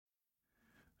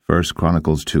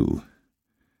Chronicles 2.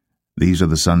 These are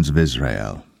the sons of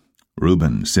Israel: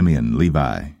 Reuben, Simeon,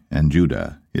 Levi, and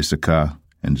Judah, Issachar,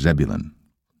 and Zebulun,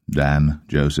 Dan,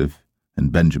 Joseph, and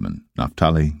Benjamin,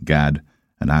 Naphtali, Gad,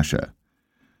 and Asher.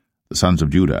 The sons of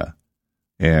Judah: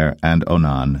 and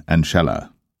Onan, and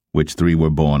Shelah, which three were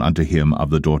born unto him of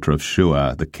the daughter of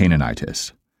Shua the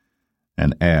Canaanitess.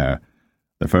 And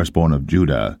the firstborn of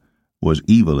Judah, was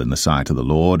evil in the sight of the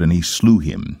Lord, and he slew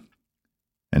him.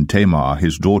 And Tamar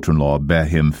his daughter-in-law bare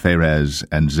him Pharez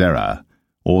and Zerah.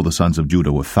 All the sons of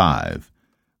Judah were 5.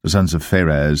 The sons of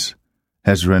Pharez,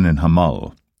 Hezron and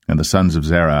Hamul. And the sons of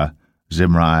Zerah,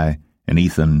 Zimri, and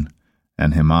Ethan,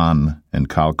 and Heman, and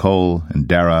Calcol, and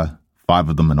Dara, 5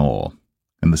 of them in all.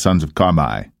 And the sons of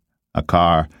Carmi,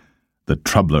 Achar, the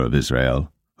troubler of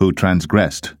Israel, who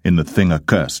transgressed in the thing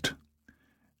accursed.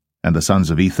 And the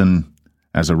sons of Ethan,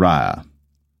 Azariah.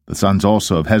 The sons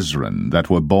also of Hezron that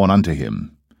were born unto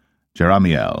him,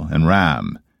 Jeramiel, and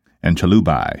Ram, and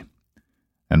Chelubai.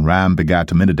 And Ram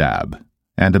begat Aminadab,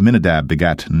 and Aminadab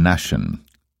begat Nahshon,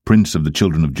 prince of the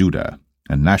children of Judah.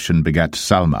 And Nahshon begat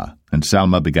Salma, and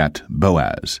Salma begat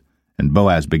Boaz, and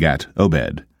Boaz begat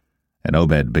Obed, and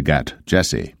Obed begat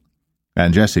Jesse.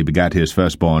 And Jesse begat his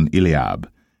firstborn Eliab,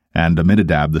 and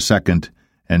Aminadab the second,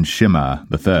 and Shema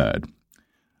the third.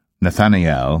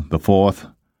 Nathaniel the fourth,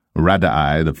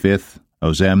 Raddai the 5th,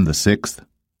 Ozem the 6th,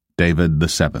 David the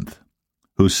 7th,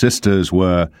 whose sisters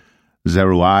were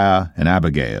Zeruiah and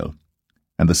Abigail.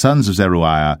 And the sons of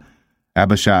Zeruiah,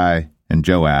 Abishai and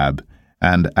Joab,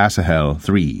 and Asahel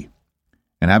 3.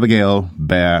 And Abigail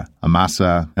bare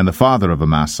Amasa, and the father of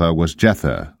Amasa was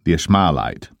Jether the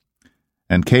Ishmaelite.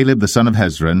 And Caleb the son of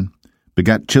Hezron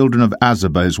begat children of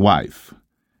Azubah his wife,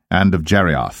 and of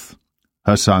Jerioth.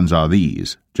 Her sons are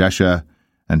these, Jesher,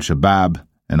 and Shabab,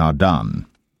 and Ardan.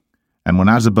 And when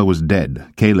Azubah was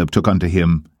dead, Caleb took unto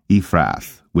him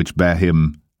Ephrath, which bare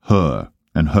him Hur,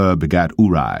 and Hur begat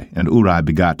Uri, and Uri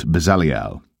begat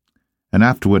Bezaleel. And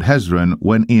afterward Hezron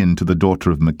went in to the daughter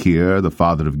of Machir, the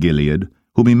father of Gilead,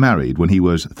 whom he married when he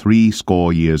was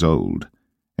 60 years old.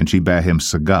 And she bare him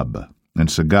Segub, and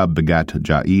Segub begat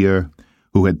Jair,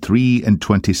 who had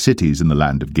 23 cities in the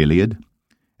land of Gilead.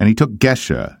 And he took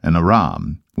Gesher and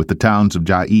Aram, with the towns of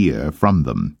Jair from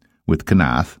them, with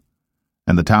Kenath,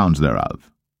 and the towns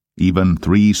thereof, even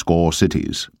 60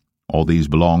 cities. All these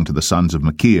belonged to the sons of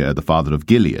Machir, the father of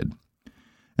Gilead.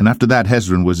 And after that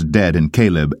Hezron was dead, and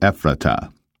Caleb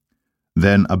Ephratah.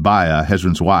 Then Abiah,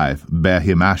 Hezron's wife, bare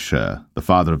him Asher, the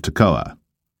father of Tekoa.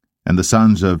 And the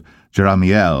sons of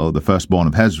Jeramiel, the firstborn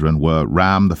of Hezron, were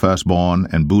Ram the firstborn,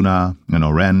 and Bunah, and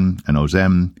Oren, and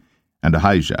Ozem, and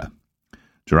Ahijah.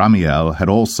 Jeramiel had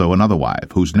also another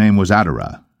wife, whose name was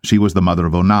Adarah. She was the mother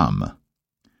of Onam.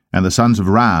 And the sons of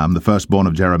Ram, the firstborn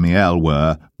of Jeramiel,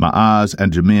 were Maaz,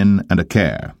 and Jamin, and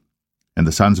Acher. And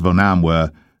the sons of Onam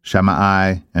were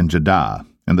Shammai, and Jadah.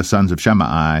 And the sons of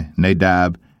Shammai,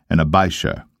 Nadab, and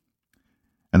Abishur.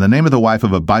 And the name of the wife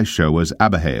of Abishur was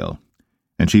Abihail,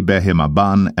 and she bare him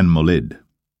Aban and Molid.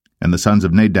 And the sons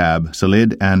of Nadab,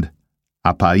 Seled, and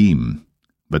Appaim,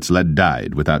 but Seled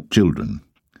died without children.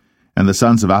 And the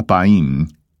sons of Appaim,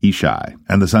 Ishai.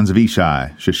 And the sons of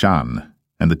Ishai, Sheshan.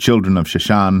 And the children of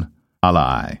Sheshan,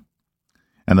 Alai.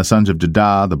 And the sons of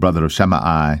Jadah, the brother of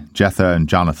Shammai, Jether and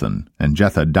Jonathan. And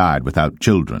Jether died without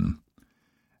children.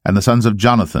 And the sons of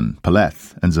Jonathan,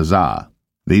 Peleth and Zazah.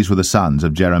 These were the sons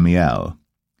of Jeramiel.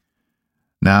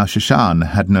 Now Sheshan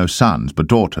had no sons but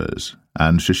daughters,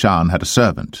 and Sheshan had a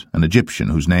servant, an Egyptian,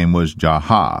 whose name was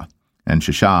Jarha. And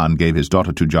Sheshan gave his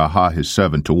daughter to Jarha his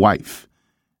servant to wife,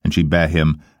 and she bare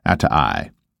him Attai.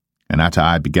 And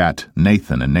Attai begat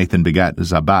Nathan, and Nathan begat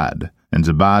Zabad, and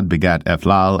Zabad begat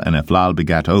Ephlal, and Ephlal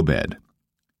begat Obed.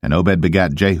 And Obed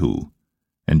begat Jehu,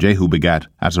 and Jehu begat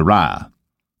Azariah,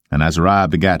 and Azariah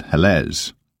begat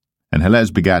Helez, and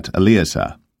Helez begat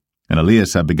Eleasah, and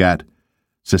Eleasah begat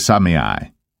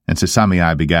Sesamai, and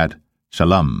Sesamai begat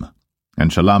Shalom,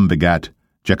 and Shalom begat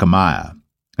Jechamiah,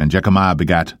 and Jechamiah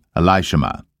begat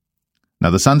Elishama. Now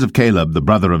the sons of Caleb, the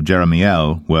brother of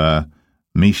Jeramiel, were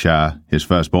Misha, his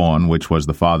firstborn, which was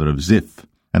the father of Ziph,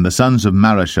 and the sons of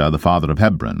Mareshah, the father of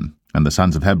Hebron, and the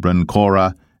sons of Hebron,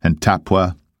 Korah, and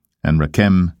Tapua, and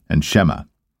Rechem, and Shema.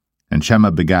 And Shema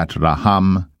begat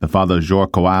Raham, the father of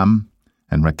Jorkoam,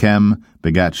 and Rechem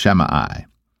begat Shemai.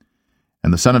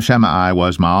 And the son of Shemai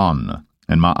was Maon,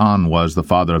 and Maon was the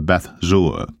father of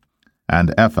Beth-zur.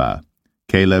 And Ephah,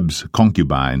 Caleb's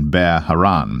concubine, bare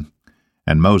Haran,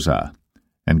 and Moza,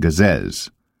 and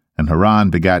Gazez. And Haran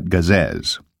begat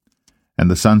Gazez. And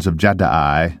the sons of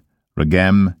Jaddai,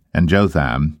 Regem, and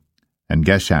Jotham, and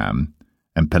Gesham,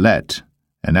 and Pelet,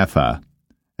 and Ephah,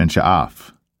 and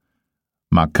Sha'af.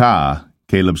 Maacah,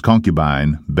 Caleb's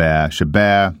concubine, bare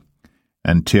Sheber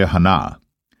and Tirhanah.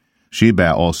 She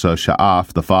bare also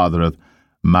Sha'af, the father of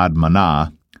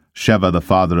Madmanah, Sheva, the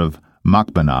father of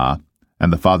Machbenah,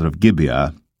 and the father of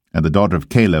Gibeah, and the daughter of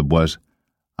Caleb was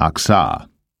Aksah.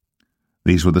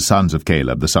 These were the sons of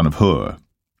Caleb, the son of Hur,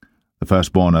 the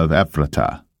firstborn of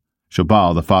Ephratah,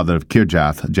 Shobal, the father of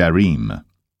Kirjath-Jearim,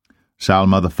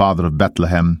 Salma, the father of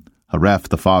Bethlehem, Hareph,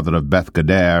 the father of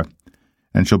Beth-Gader,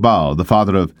 and Shobal, the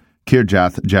father of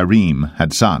Kirjath-Jearim,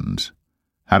 had sons,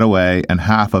 Haraway and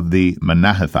half of the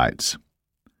Manahethites.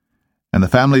 And the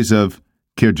families of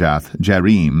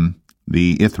Kirjath-Jearim,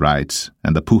 the Ithrites,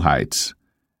 and the Puhites,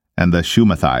 and the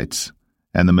Shumathites,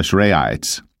 and the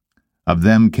Mishraites. Of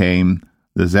them came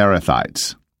the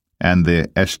Zerethites, and the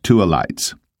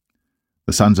Eshtuelites.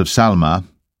 The sons of Salma,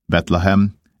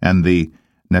 Bethlehem, and the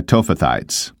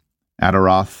Netophathites,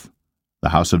 Adaroth, the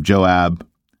house of Joab,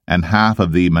 and half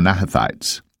of the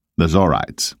Manahethites, the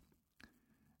Zorites.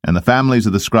 And the families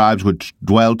of the scribes which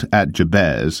dwelt at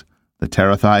Jabez, the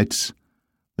Terathites,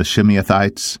 the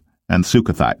Shimeathites, and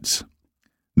Sukathites.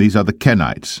 These are the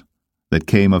Kenites that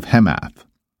came of Hemath,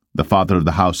 the father of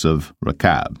the house of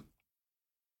Rechab.